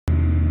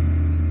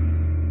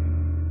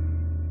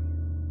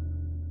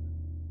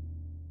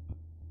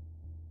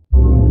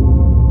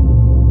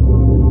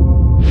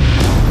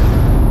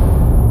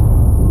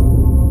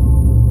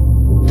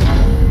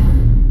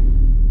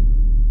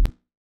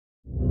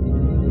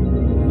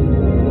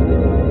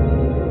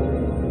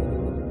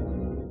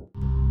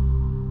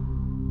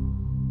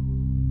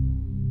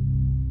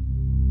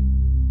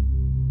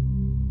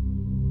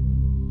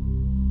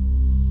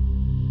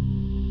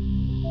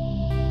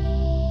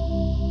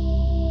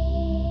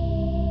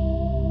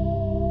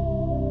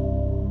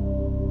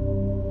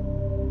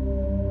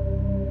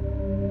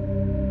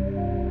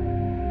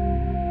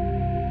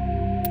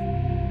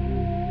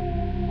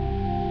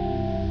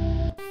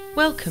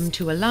Welcome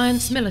to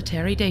Alliance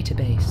Military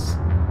Database.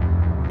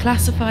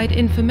 Classified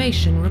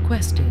information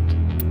requested.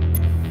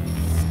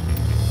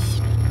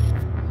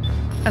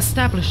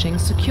 Establishing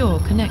secure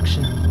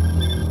connection.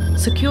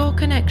 Secure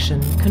connection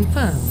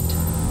confirmed.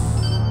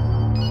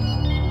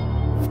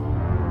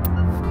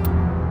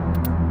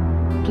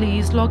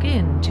 Please log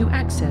in to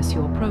access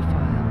your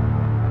profile.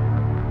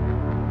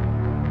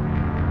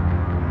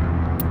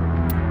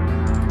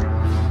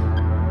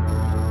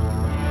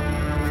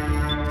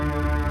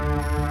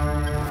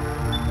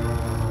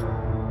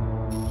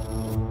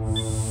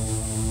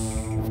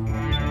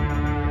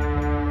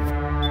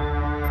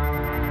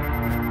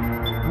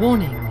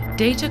 Warning,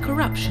 data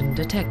corruption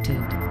detected.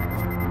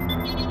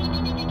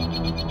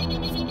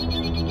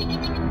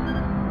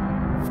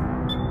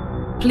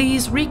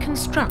 Please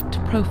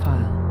reconstruct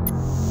profile.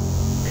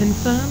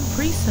 Confirm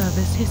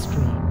pre-service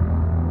history.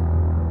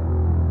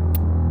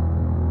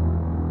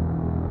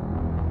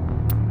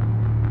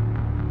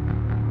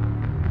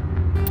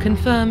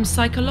 Confirm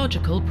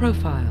psychological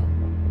profile.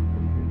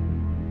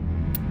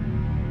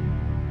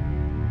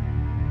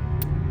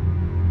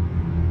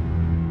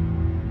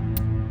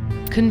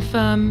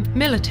 Confirm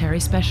military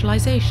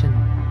specialization.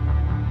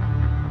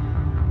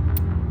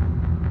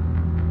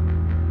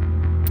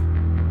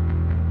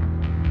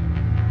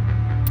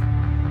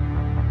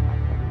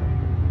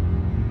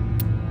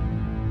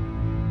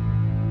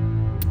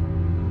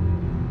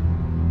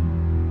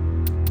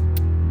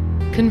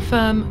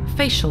 Confirm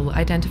facial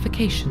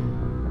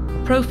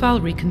identification. Profile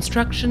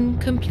reconstruction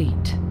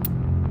complete.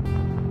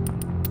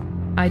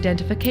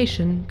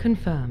 Identification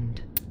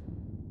confirmed.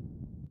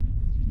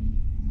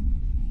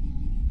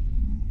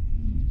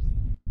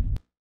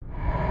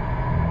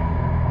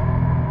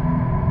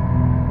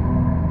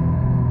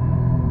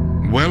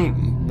 Well,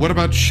 what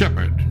about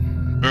Shepard?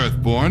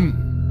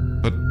 Earthborn,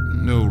 but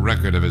no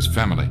record of his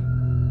family.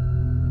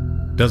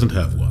 Doesn't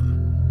have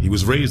one. He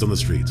was raised on the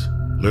streets,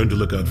 learned to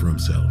look out for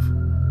himself.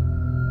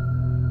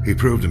 He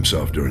proved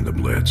himself during the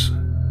Blitz.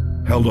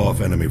 Held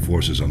off enemy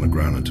forces on the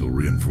ground until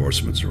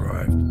reinforcements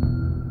arrived.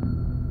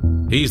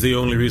 He's the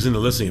only reason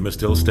Elysium is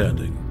still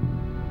standing.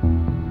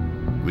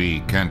 We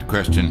can't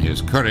question his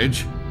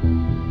courage.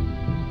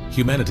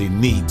 Humanity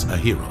needs a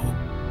hero,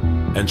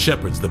 and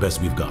Shepard's the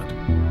best we've got.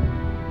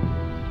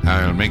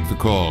 I'll make the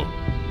call.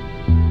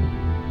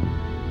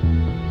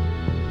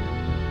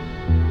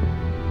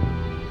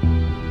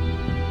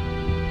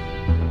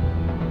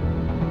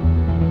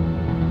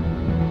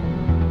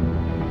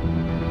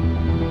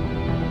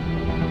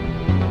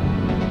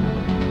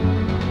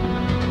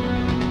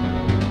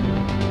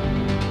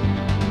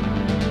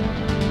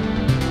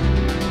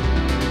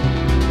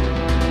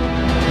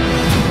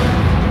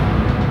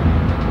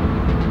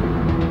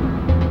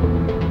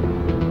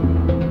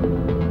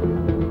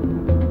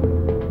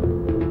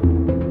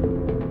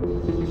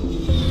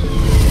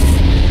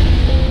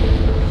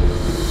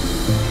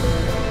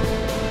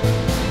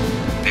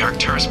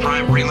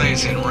 Prime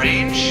relays in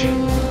range.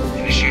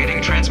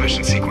 Initiating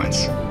transmission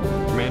sequence.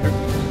 Commander?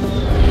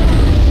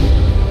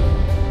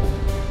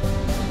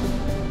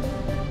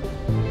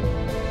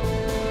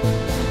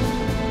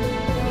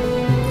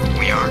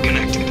 We are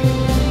connected.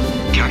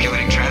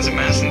 Calculating transit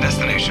mass and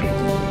destination.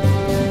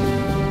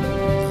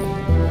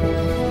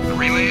 The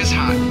relay is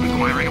hot,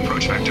 acquiring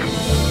approach vector.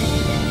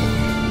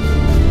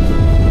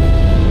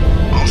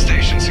 All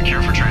stations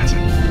secure for transit.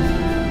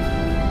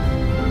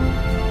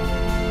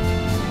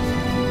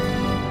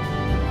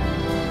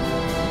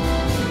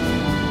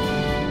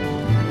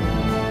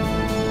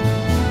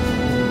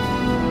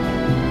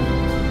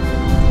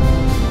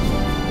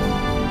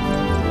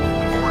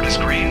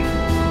 Green.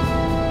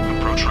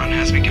 Approach run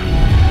has begun.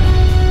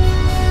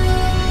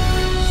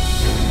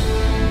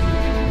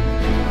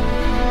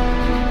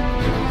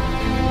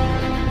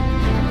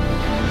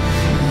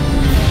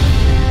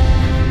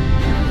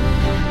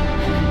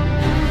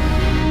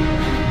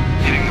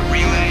 Hitting the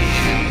relay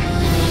in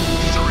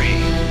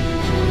 3,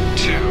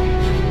 2,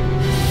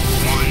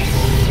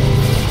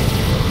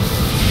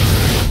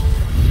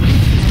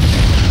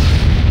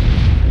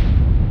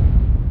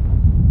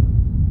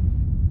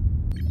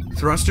 1.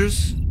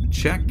 Thrusters.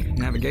 Check.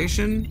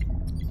 Navigation.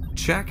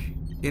 Check.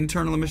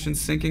 Internal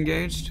emissions sync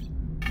engaged.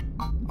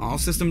 All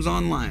systems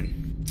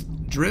online.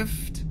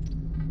 Drift.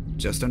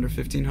 Just under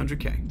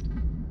 1500K.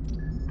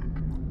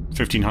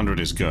 1500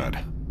 is good.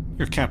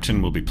 Your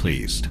captain will be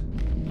pleased.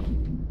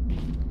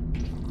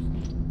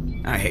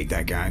 I hate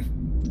that guy.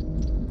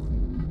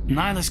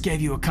 Nihilus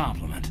gave you a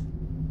compliment.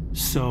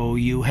 So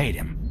you hate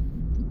him.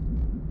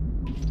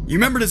 You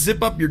remember to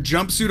zip up your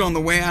jumpsuit on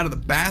the way out of the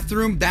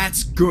bathroom?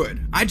 That's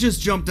good. I just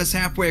jumped us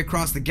halfway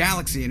across the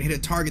galaxy and hit a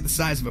target the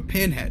size of a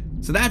pinhead.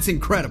 So that's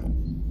incredible.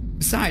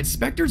 Besides,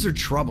 Spectres are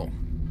trouble.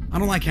 I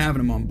don't like having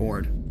them on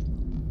board.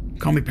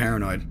 Call me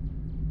paranoid.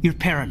 You're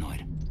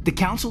paranoid. The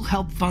Council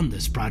helped fund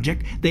this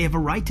project. They have a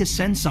right to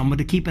send someone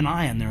to keep an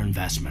eye on their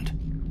investment.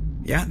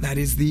 Yeah, that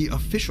is the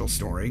official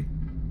story.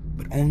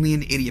 But only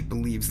an idiot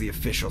believes the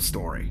official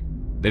story.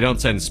 They don't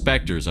send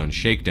Spectres on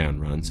shakedown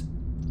runs.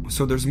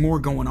 So there's more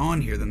going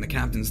on here than the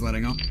captain's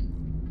letting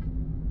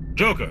on.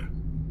 Joker,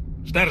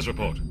 status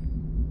report.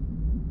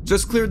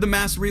 Just cleared the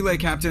mass relay,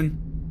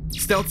 Captain.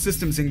 Stealth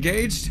systems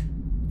engaged.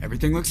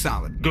 Everything looks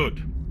solid.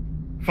 Good.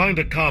 Find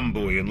a comm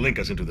buoy and link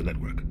us into the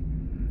network.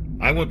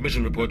 I want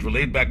mission reports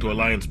relayed back to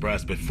Alliance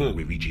Brass before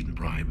we reach Eden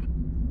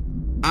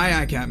Prime. Aye,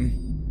 aye, Captain.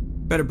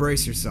 Better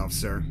brace yourself,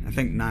 sir. I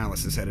think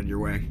Nihilus is headed your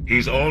way.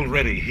 He's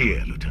already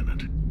here,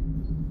 Lieutenant.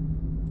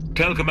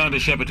 Tell Commander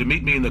Shepard to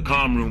meet me in the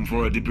comm room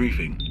for a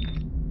debriefing.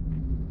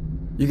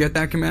 You get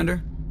that,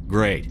 Commander?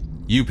 Great.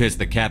 You pissed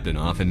the captain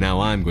off, and now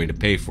I'm going to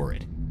pay for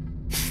it.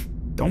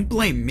 Don't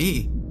blame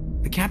me.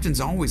 The Captain's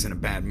always in a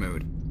bad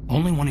mood.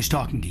 Only when he's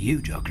talking to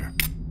you, Joker.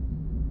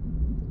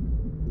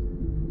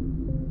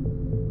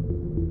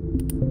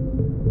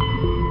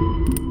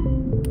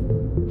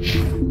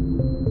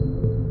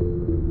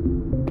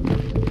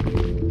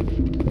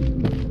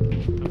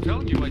 I'm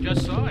telling you, I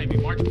just saw him. He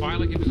marched by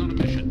like he was on a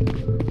mission.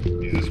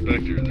 He's a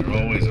Spectre.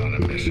 They're always on a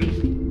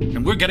mission.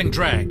 And we're getting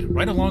dragged,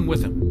 right along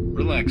with him.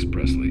 Relax,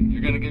 Presley.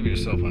 You're gonna give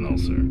yourself an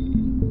ulcer.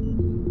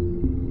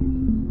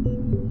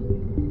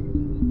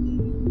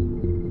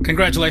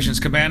 Congratulations,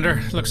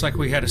 Commander. Looks like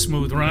we had a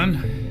smooth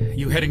run.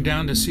 You heading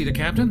down to see the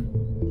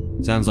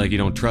captain? Sounds like you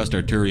don't trust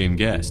our Turian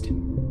guest.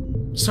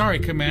 Sorry,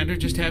 Commander.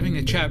 Just having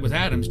a chat with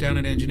Adams down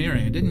at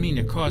engineering. I didn't mean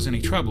to cause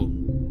any trouble.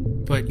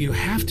 But you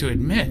have to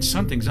admit,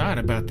 something's odd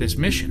about this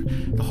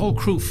mission. The whole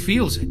crew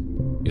feels it.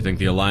 You think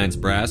the Alliance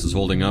brass is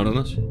holding out on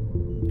us?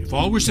 If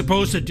all we're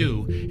supposed to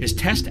do is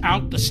test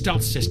out the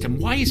stealth system,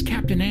 why is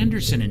Captain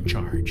Anderson in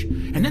charge?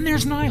 And then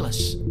there's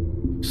Nihilus.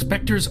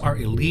 Spectres are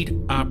elite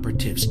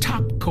operatives,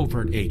 top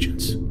covert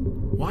agents.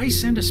 Why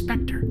send a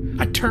Spectre,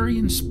 a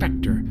Turian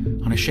Spectre,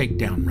 on a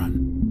shakedown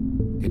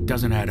run? It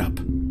doesn't add up.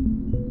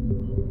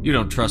 You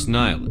don't trust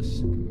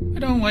Nihilus? I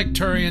don't like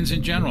Turians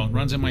in general. It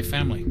runs in my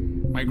family.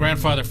 My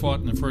grandfather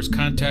fought in the First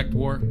Contact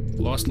War.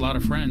 Lost a lot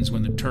of friends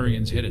when the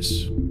Turians hit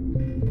us.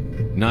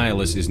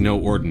 Nihilus is no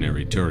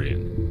ordinary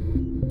Turian.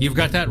 You've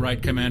got that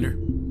right, Commander.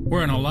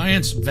 We're an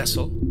Alliance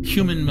vessel,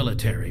 human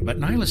military, but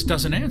Nihilus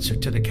doesn't answer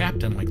to the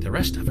captain like the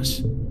rest of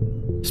us.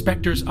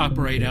 Spectres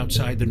operate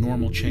outside the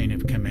normal chain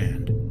of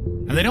command,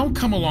 and they don't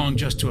come along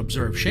just to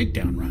observe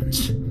shakedown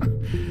runs.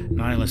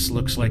 Nihilus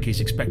looks like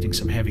he's expecting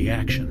some heavy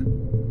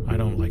action. I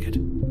don't like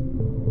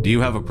it. Do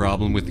you have a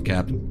problem with the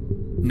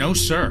captain? No,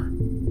 sir.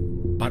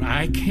 But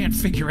I can't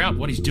figure out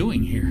what he's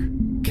doing here.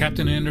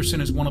 Captain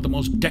Anderson is one of the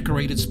most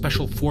decorated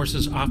Special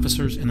Forces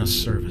officers in the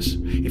service.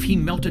 If he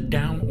melted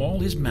down all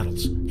his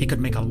medals, he could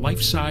make a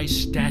life-size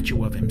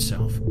statue of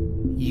himself.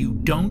 You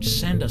don't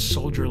send a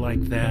soldier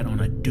like that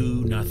on a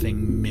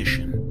do-nothing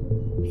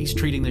mission. He's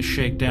treating this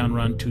shakedown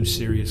run too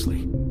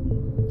seriously.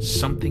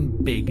 Something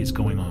big is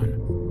going on.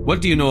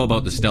 What do you know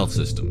about the stealth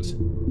systems?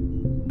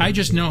 I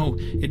just know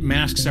it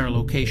masks our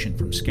location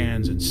from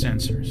scans and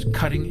sensors.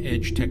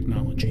 Cutting-edge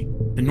technology.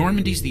 The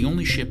Normandy's the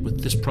only ship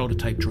with this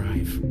prototype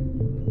drive.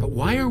 But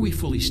why are we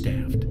fully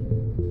staffed?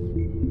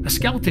 A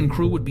skeleton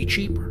crew would be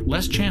cheaper,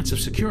 less chance of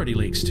security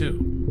leaks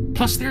too.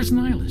 Plus there's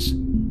Nihilus.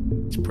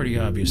 It's pretty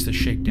obvious this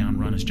shakedown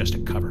run is just a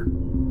cover.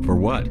 For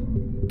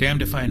what?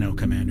 Damned if I know,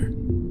 Commander.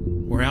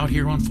 We're out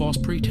here on false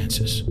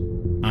pretenses.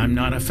 I'm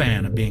not a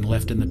fan of being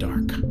left in the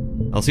dark.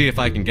 I'll see if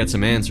I can get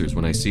some answers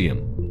when I see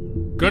him.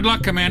 Good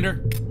luck,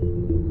 Commander.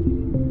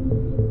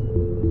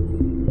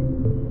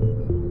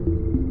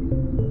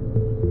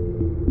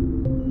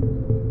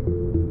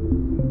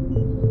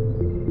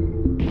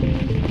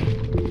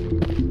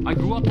 I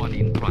grew up on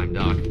Eden Prime,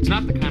 Doc. It's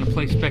not the kind of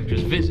place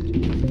Spectres visit.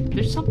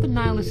 There's something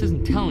Nihilus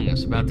isn't telling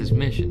us about this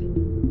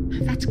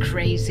mission. That's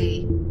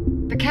crazy.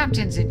 The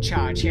captain's in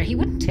charge here. He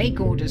wouldn't take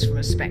orders from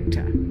a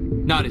Spectre.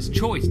 Not his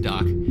choice,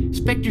 Doc.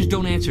 Spectres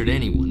don't answer to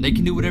anyone. They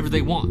can do whatever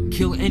they want.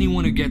 Kill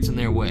anyone who gets in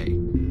their way.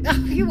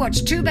 Oh, you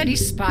watch too many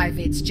spy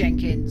vids,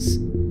 Jenkins.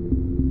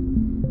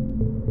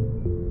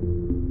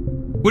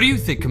 What do you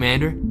think,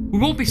 Commander? We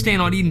won't be staying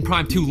on Eden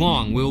Prime too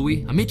long, will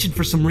we? I'm itching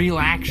for some real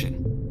action.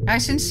 I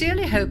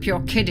sincerely hope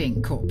you're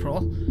kidding,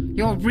 Corporal.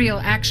 Your real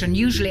action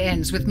usually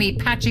ends with me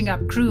patching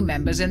up crew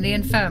members in the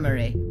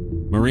infirmary.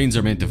 Marines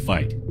are meant to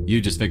fight. You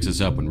just fix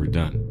us up when we're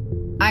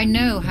done. I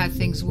know how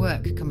things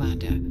work,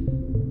 Commander.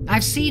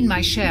 I've seen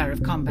my share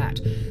of combat,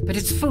 but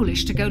it's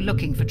foolish to go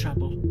looking for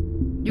trouble.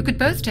 You could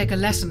both take a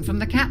lesson from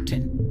the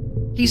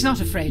captain. He's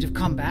not afraid of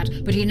combat,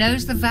 but he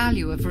knows the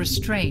value of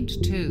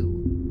restraint,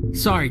 too.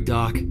 Sorry,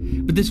 Doc,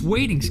 but this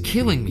waiting's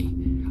killing me.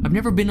 I've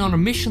never been on a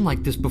mission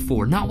like this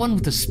before, not one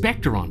with a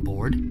Spectre on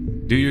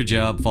board. Do your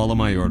job, follow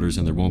my orders,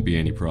 and there won't be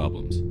any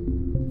problems.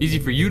 Easy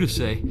for you to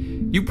say.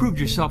 You proved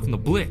yourself in the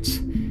Blitz.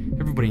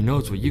 Everybody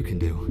knows what you can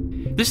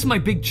do. This is my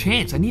big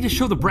chance. I need to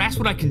show the brass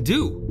what I can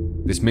do.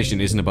 This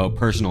mission isn't about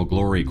personal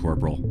glory,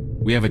 Corporal.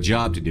 We have a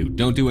job to do.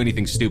 Don't do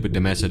anything stupid to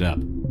mess it up.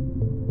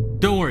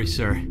 Don't worry,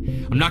 sir.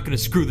 I'm not going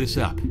to screw this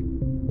up.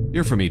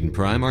 You're from Eden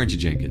Prime, aren't you,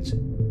 Jenkins?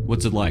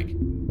 What's it like?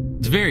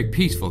 It's very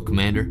peaceful,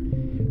 Commander.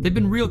 They've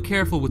been real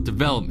careful with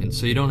development,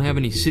 so you don't have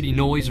any city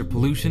noise or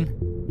pollution.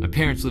 My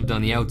parents lived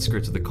on the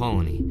outskirts of the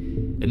colony.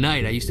 At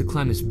night, I used to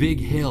climb this big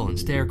hill and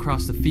stare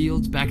across the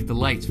fields back at the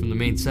lights from the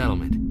main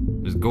settlement.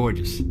 It was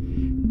gorgeous.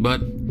 But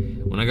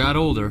when I got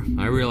older,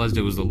 I realized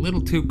it was a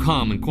little too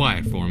calm and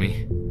quiet for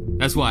me.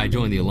 That's why I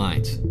joined the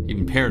Alliance.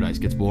 Even Paradise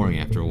gets boring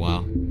after a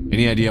while.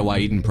 Any idea why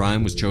Eden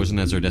Prime was chosen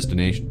as our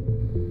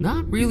destination?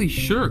 Not really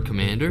sure,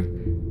 Commander.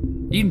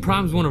 Eden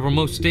Prime's one of our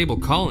most stable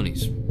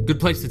colonies. Good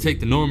place to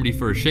take the Normandy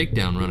for a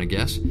shakedown run, I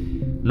guess.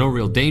 No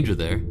real danger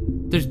there.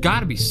 There's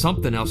gotta be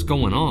something else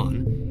going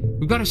on.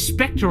 We've got a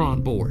Spectre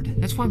on board.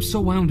 That's why I'm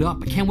so wound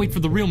up. I can't wait for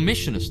the real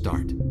mission to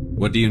start.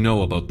 What do you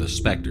know about the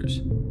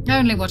Spectres?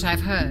 Only what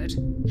I've heard.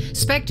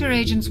 Spectre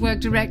agents work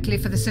directly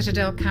for the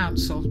Citadel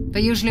Council. They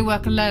usually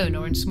work alone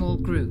or in small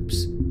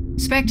groups.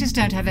 Spectres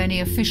don't have any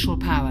official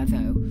power,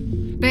 though.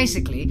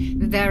 Basically,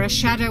 they're a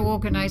shadow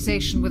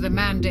organization with a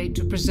mandate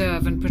to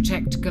preserve and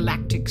protect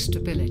galactic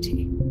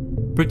stability.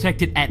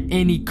 Protect it at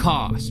any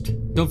cost.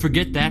 Don't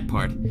forget that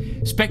part.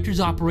 Spectres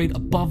operate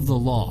above the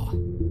law.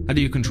 How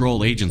do you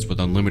control agents with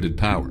unlimited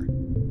power?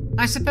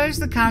 I suppose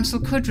the Council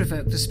could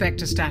revoke the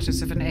Spectre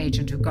status of an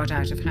agent who got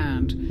out of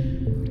hand.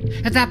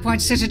 At that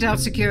point, Citadel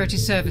Security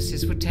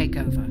Services would take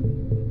over.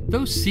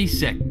 Those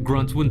C-Sec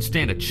grunts wouldn't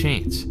stand a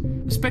chance.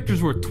 The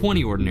Spectres were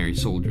 20 ordinary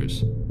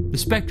soldiers. The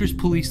Spectres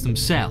police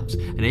themselves.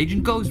 An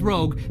agent goes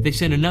rogue, they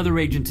send another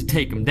agent to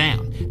take him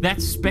down.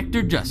 That's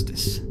Spectre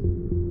justice.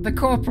 The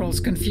Corporal's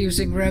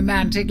confusing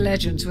romantic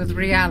legends with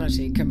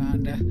reality,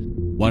 Commander.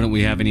 Why don't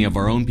we have any of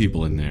our own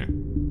people in there?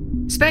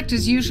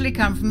 Spectres usually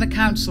come from the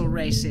Council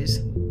races,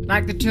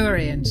 like the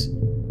Turians.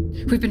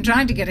 We've been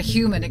trying to get a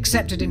human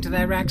accepted into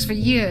their ranks for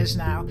years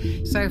now.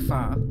 So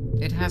far,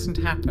 it hasn't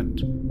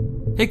happened.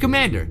 Hey,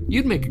 Commander,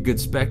 you'd make a good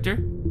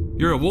Spectre.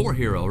 You're a war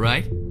hero,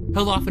 right?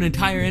 Held off an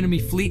entire enemy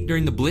fleet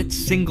during the Blitz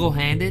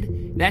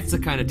single-handed? That's the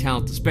kind of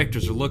talent the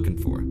Spectres are looking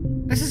for.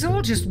 This is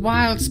all just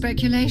wild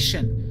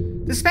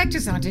speculation. The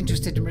Spectres aren't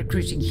interested in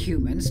recruiting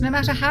humans, no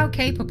matter how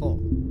capable.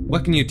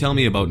 What can you tell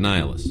me about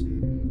Nihilus?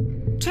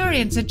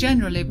 Turians are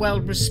generally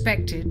well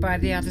respected by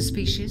the other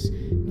species.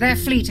 Their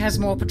fleet has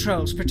more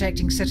patrols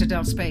protecting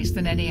Citadel space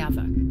than any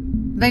other.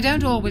 They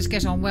don't always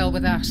get on well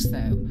with us,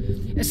 though.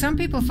 Some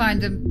people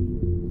find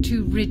them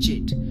too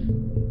rigid.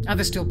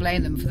 Others still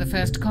blame them for the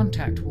First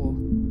Contact War.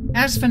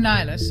 As for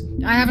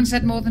Nihilus, I haven't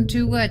said more than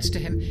 2 words to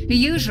him. He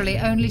usually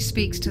only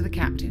speaks to the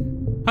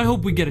captain. I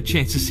hope we get a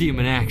chance to see him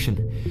in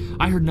action.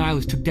 I heard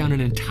Nihilus took down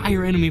an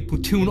entire enemy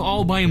platoon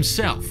all by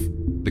himself.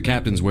 The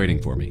captain's waiting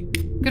for me.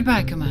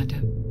 Goodbye, Commander.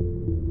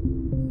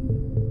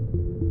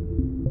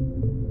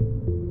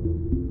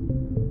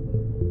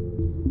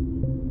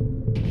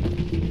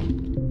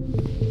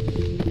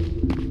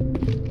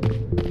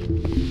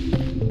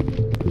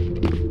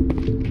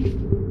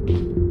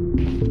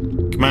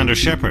 Commander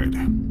Shepard,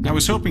 I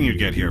was hoping you'd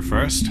get here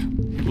first.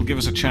 It will give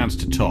us a chance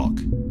to talk.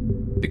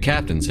 The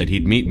captain said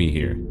he'd meet me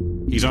here.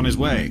 He's on his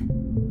way.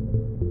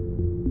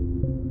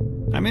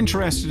 I'm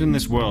interested in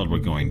this world we're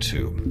going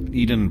to,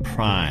 Eden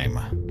Prime.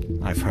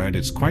 I've heard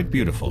it's quite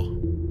beautiful.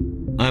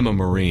 I'm a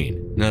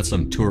Marine, not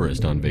some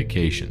tourist on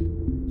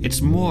vacation.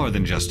 It's more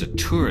than just a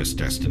tourist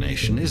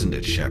destination, isn't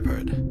it,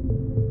 Shepard?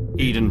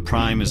 Eden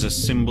Prime is a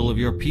symbol of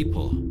your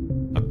people,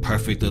 a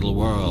perfect little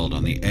world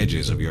on the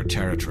edges of your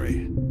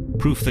territory.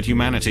 Proof that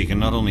humanity can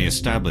not only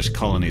establish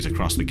colonies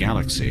across the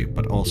galaxy,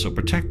 but also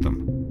protect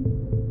them.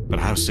 But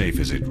how safe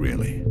is it,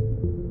 really?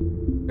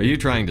 Are you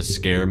trying to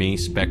scare me,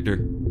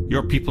 Spectre?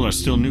 Your people are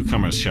still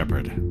newcomers,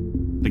 Shepard.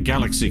 The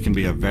galaxy can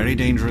be a very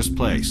dangerous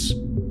place.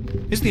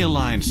 Is the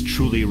Alliance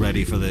truly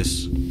ready for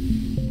this?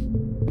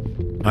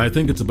 I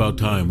think it's about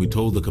time we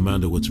told the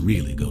Commander what's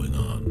really going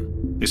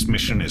on. This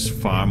mission is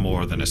far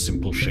more than a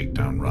simple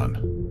shakedown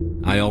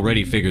run. I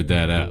already figured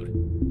that out.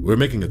 We're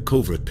making a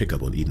covert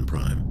pickup on Eden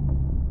Prime.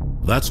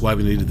 That's why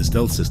we needed the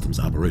stealth systems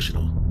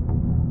operational.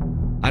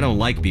 I don't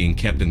like being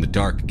kept in the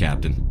dark,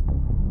 Captain.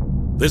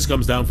 This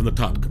comes down from the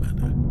top,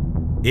 Commander.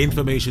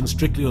 Information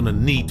strictly on a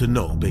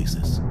need-to-know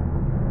basis.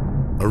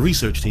 A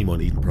research team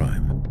on Eden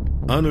Prime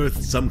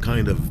unearthed some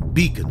kind of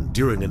beacon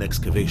during an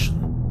excavation.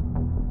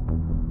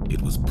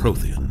 It was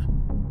Prothean.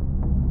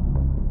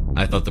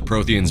 I thought the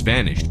Protheans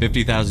vanished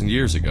 50,000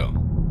 years ago.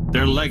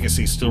 Their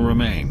legacy still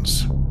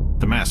remains.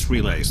 The mass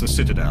relays, the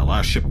Citadel,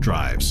 our ship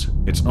drives.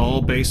 It's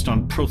all based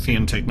on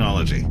Prothean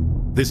technology.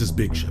 This is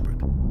big, Shepard.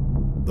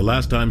 The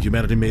last time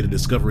humanity made a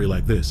discovery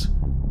like this,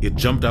 it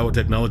jumped our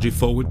technology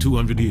forward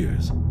 200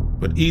 years.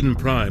 But Eden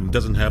Prime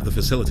doesn't have the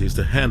facilities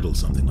to handle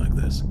something like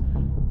this.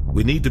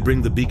 We need to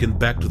bring the beacon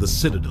back to the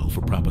Citadel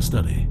for proper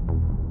study.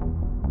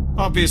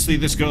 Obviously,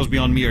 this goes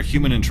beyond mere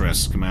human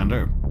interests,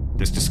 Commander.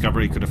 This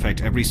discovery could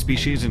affect every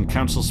species in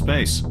Council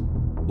space.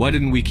 Why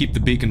didn't we keep the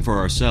beacon for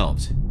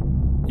ourselves?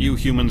 You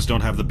humans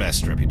don't have the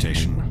best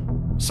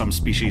reputation. Some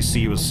species see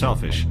you as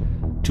selfish,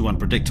 too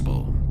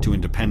unpredictable, too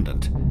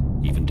independent,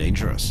 even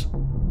dangerous.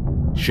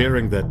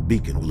 Sharing that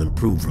beacon will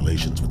improve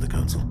relations with the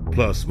Council.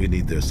 Plus, we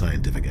need their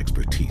scientific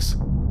expertise.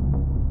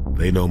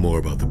 They know more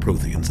about the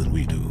Protheans than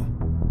we do.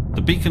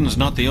 The beacon's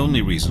not the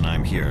only reason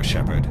I'm here,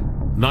 Shepard.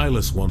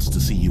 Nihilus wants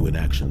to see you in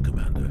action,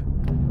 Commander.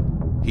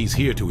 He's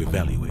here to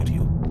evaluate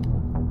you.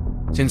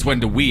 Since when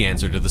do we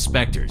answer to the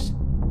Spectres?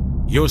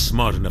 You're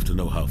smart enough to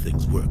know how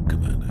things work,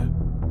 Commander.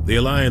 The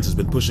Alliance has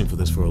been pushing for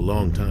this for a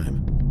long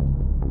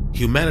time.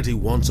 Humanity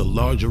wants a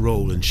larger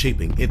role in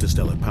shaping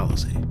interstellar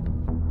policy.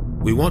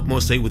 We want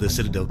more say with the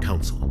Citadel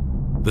Council.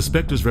 The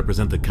Spectres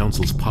represent the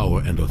Council's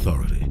power and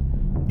authority.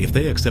 If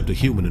they accept a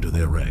human into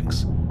their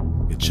ranks,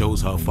 it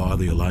shows how far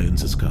the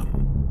Alliance has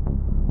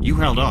come. You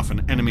held off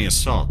an enemy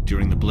assault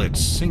during the Blitz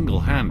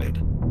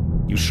single-handed.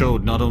 You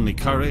showed not only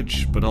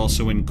courage, but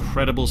also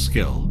incredible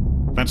skill.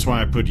 That's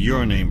why I put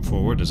your name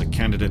forward as a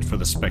candidate for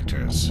the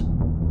Spectres.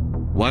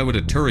 Why would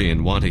a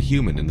Turian want a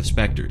human in the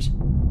Spectres?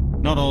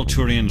 Not all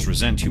Turians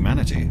resent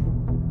humanity.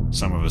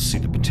 Some of us see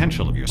the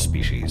potential of your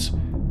species.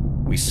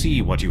 We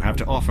see what you have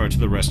to offer to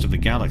the rest of the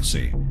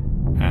galaxy,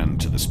 and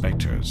to the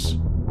Spectres.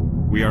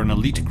 We are an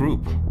elite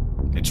group.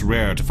 It's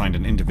rare to find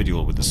an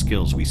individual with the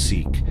skills we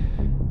seek.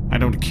 I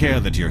don't care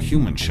that you're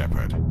human,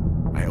 Shepard.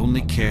 I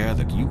only care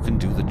that you can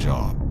do the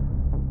job.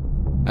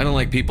 I don't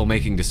like people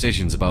making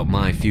decisions about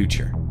my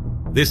future.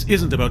 This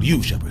isn't about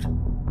you, Shepard.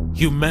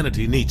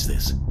 Humanity needs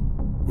this.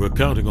 We're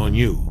counting on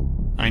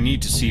you. I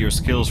need to see your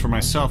skills for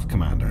myself,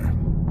 Commander.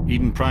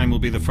 Eden Prime will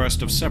be the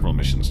first of several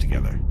missions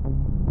together.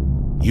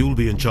 You'll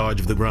be in charge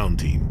of the ground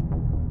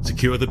team.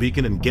 Secure the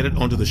beacon and get it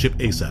onto the ship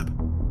ASAP.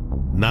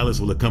 Nihilus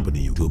will accompany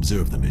you to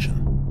observe the mission.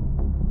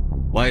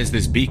 Why is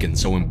this beacon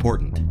so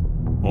important?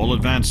 All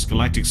advanced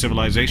galactic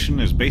civilization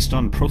is based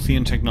on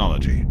Prothean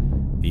technology.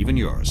 Even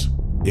yours.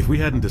 If we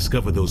hadn't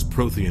discovered those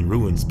Prothean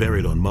ruins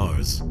buried on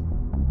Mars,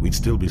 we'd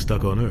still be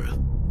stuck on Earth.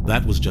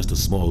 That was just a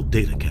small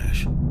data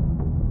cache.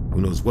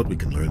 Who knows what we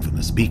can learn from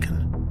this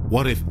beacon?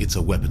 What if it's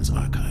a weapons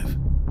archive?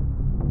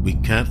 We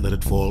can't let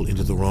it fall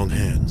into the wrong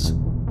hands.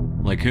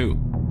 Like who?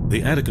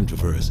 The Attican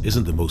Traverse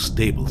isn't the most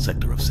stable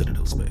sector of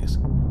Citadel space.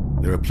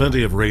 There are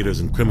plenty of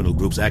raiders and criminal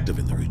groups active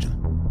in the region.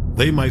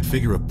 They might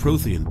figure a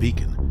Prothean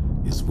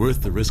beacon is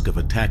worth the risk of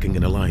attacking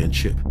an Alliance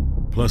ship.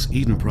 Plus,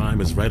 Eden Prime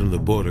is right on the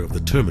border of the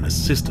Terminus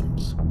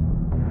systems.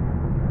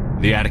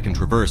 The Attican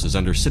Traverse is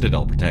under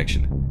Citadel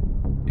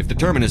protection. If the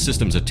Terminus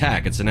systems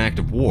attack, it's an act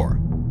of war.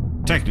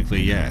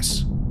 Technically,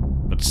 yes.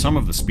 But some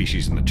of the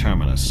species in the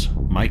Terminus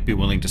might be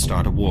willing to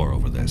start a war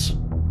over this.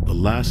 The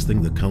last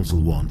thing the Council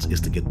wants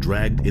is to get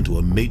dragged into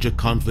a major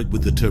conflict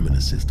with the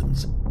Terminus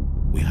systems.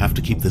 We have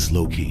to keep this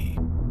low-key.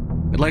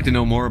 I'd like to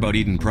know more about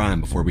Eden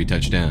Prime before we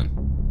touch down.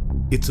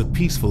 It's a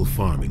peaceful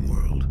farming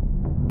world,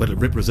 but it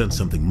represents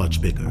something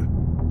much bigger.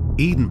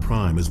 Eden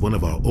Prime is one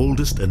of our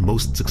oldest and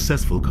most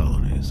successful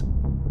colonies.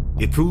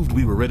 It proved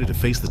we were ready to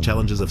face the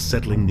challenges of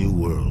settling new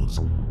worlds,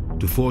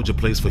 to forge a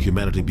place for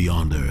humanity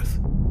beyond Earth.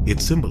 It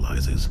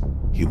symbolizes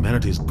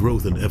humanity's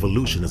growth and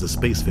evolution as a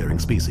spacefaring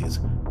species.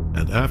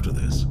 And after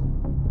this,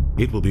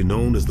 it will be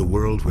known as the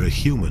world where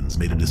humans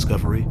made a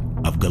discovery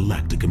of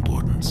galactic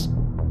importance.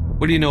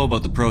 What do you know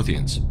about the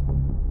Protheans?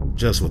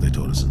 Just what they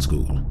taught us in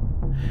school.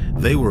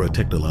 They were a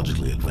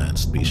technologically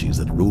advanced species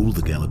that ruled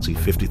the galaxy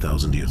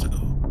 50,000 years ago.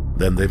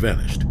 Then they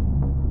vanished.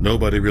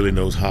 Nobody really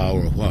knows how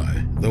or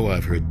why, though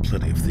I've heard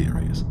plenty of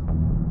theories.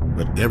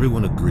 But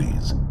everyone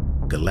agrees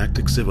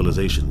galactic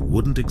civilization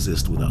wouldn't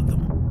exist without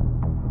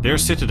them. Their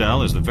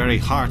citadel is the very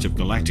heart of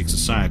galactic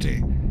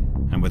society,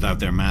 and without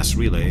their mass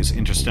relays,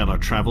 interstellar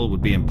travel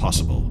would be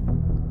impossible.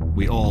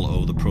 We all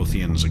owe the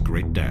Protheans a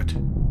great debt.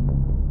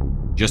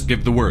 Just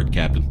give the word,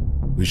 Captain.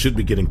 We should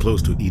be getting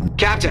close to Eden.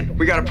 Captain,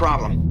 we got a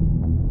problem.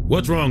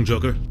 What's wrong,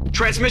 Joker?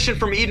 Transmission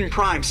from Eden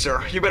Prime,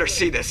 sir. You better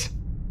see this.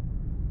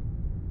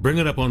 Bring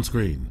it up on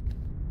screen.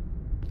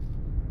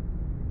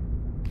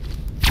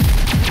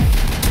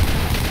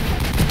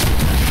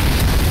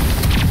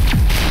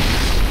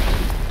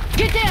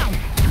 Get down!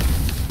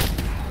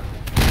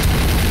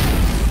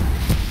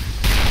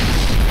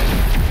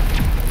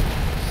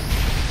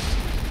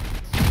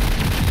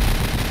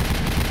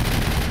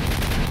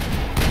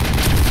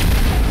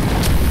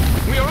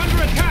 We are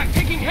under attack,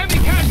 taking heavy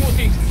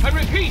casualties. I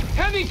repeat,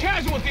 heavy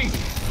casualties.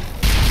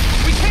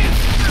 We can't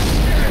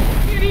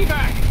get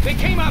evac. They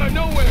came out of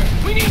nowhere.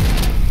 We need...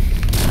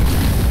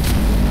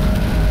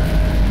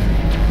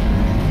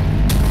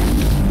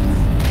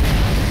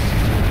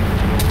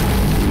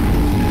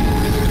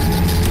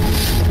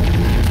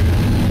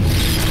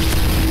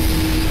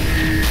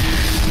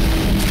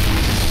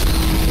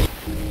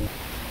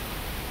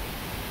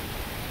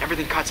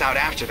 Everything cuts out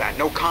after that.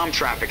 No comm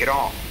traffic at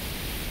all.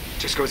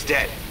 Just goes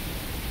dead.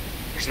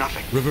 There's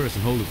nothing. Reverse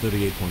and hold at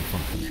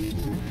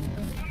 38.5.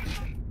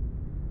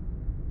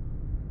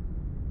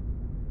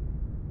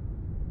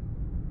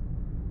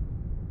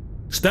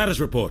 Status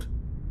report.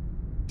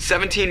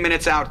 17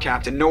 minutes out,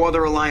 Captain. No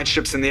other Alliance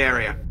ships in the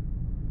area.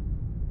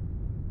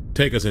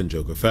 Take us in,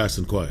 Joker, fast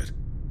and quiet.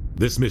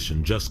 This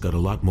mission just got a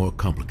lot more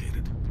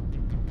complicated.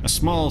 A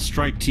small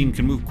strike team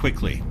can move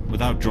quickly,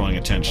 without drawing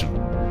attention.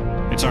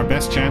 It's our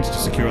best chance to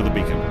secure the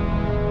beacon.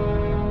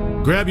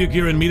 Grab your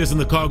gear and meet us in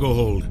the cargo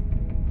hold.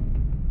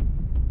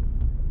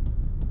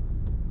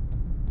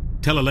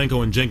 Tell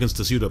Alenko and Jenkins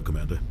to suit up,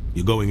 Commander.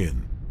 You're going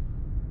in.